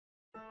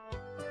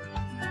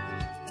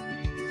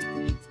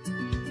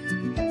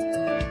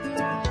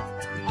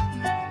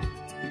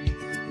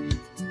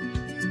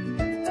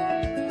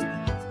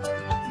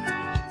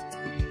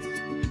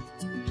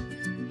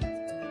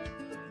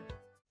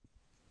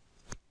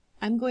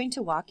I'm going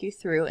to walk you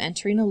through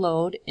entering a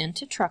load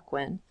into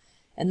TruckWin,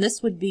 and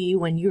this would be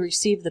when you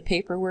receive the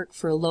paperwork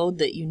for a load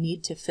that you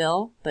need to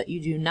fill, but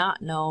you do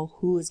not know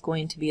who is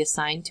going to be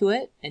assigned to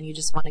it, and you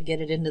just want to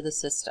get it into the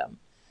system.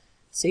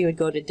 So you would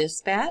go to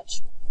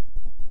Dispatch,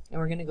 and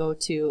we're going to go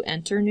to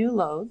Enter New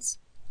Loads.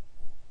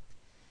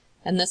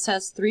 And this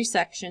has three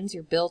sections: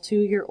 your bill to,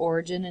 your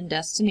origin, and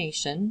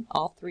destination.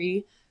 All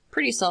three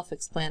pretty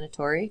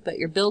self-explanatory, but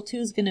your bill to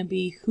is going to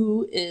be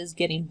who is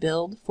getting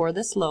billed for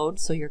this load,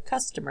 so your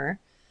customer.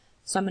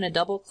 So I'm going to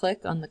double click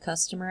on the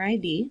customer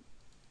ID,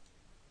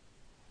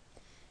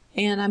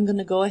 and I'm going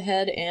to go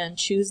ahead and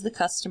choose the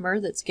customer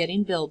that's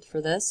getting billed for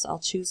this. I'll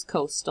choose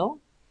Coastal.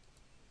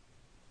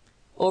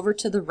 Over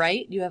to the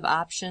right you have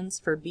options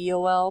for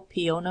BOL,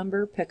 PO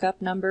number,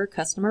 pickup number,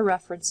 customer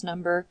reference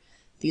number.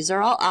 These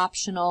are all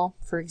optional.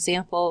 For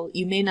example,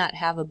 you may not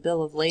have a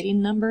bill of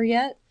lading number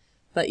yet,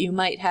 but you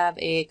might have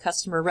a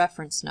customer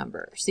reference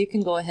number. So you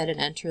can go ahead and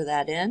enter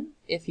that in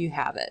if you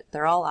have it.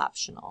 They're all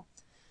optional.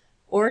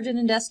 Origin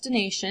and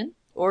destination.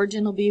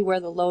 Origin will be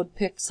where the load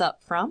picks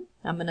up from.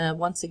 I'm going to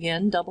once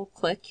again double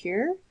click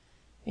here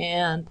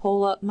and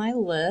pull up my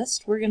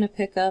list. We're going to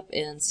pick up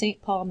in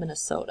St. Paul,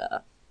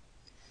 Minnesota.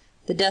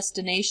 The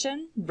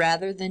destination,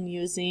 rather than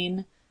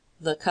using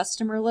the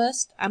customer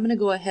list, I'm going to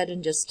go ahead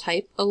and just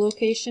type a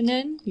location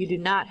in. You do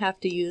not have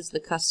to use the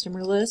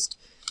customer list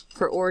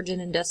for origin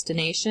and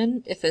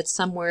destination if it's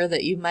somewhere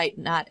that you might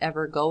not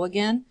ever go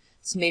again.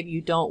 So maybe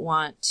you don't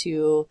want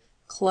to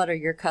clutter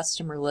your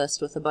customer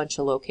list with a bunch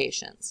of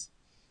locations.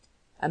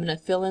 I'm going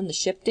to fill in the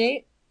ship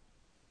date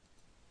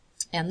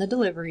and the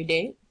delivery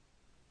date.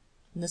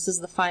 And this is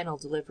the final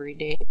delivery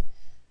date.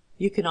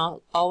 You can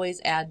always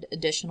add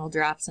additional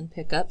drops and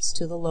pickups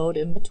to the load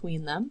in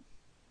between them.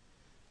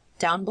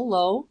 Down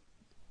below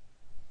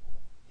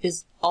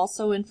is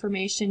also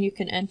information you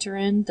can enter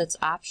in that's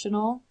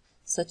optional,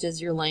 such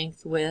as your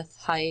length, width,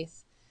 height,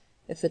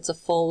 if it's a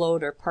full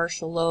load or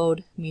partial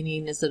load,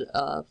 meaning is it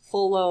a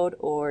full load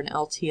or an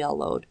LTL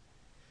load.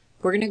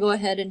 We're going to go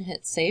ahead and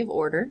hit Save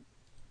Order,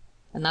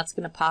 and that's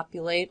going to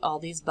populate all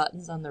these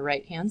buttons on the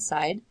right hand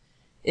side.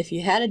 If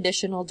you had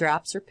additional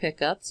drops or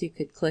pickups, you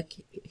could click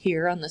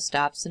here on the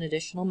stops and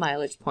additional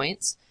mileage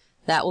points.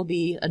 That will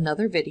be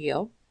another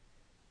video.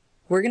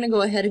 We're going to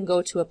go ahead and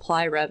go to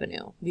Apply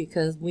Revenue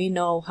because we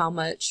know how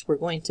much we're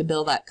going to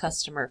bill that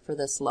customer for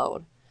this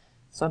load.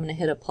 So I'm going to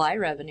hit Apply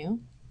Revenue.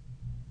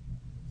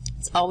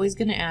 It's always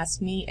going to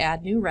ask me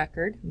Add New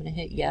Record. I'm going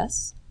to hit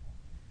Yes.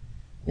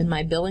 In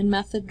my billing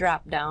method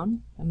drop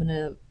down, I'm going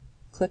to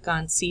click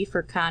on C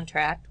for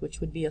contract, which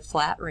would be a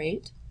flat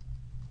rate.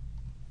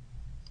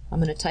 I'm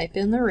going to type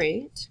in the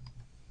rate.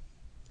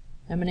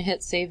 I'm going to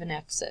hit Save and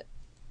Exit.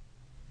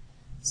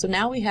 So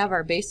now we have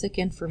our basic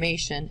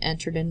information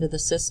entered into the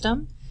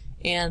system,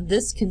 and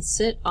this can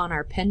sit on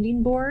our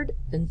pending board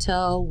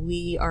until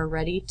we are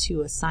ready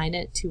to assign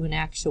it to an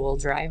actual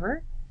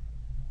driver.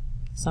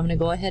 So I'm going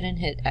to go ahead and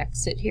hit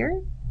Exit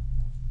here,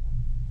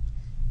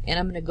 and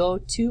I'm going to go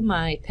to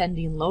my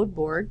pending load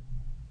board,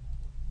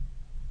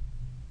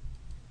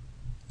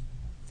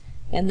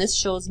 and this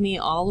shows me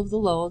all of the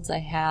loads I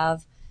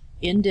have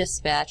in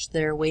dispatch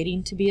that are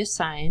waiting to be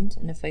assigned.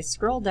 And if I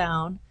scroll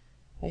down,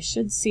 I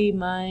should see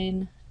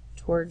mine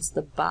towards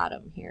the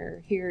bottom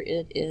here. Here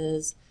it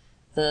is,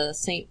 the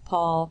St.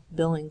 Paul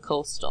Billing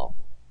Coastal.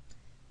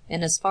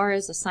 And as far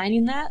as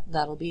assigning that,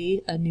 that'll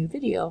be a new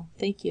video.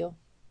 Thank you.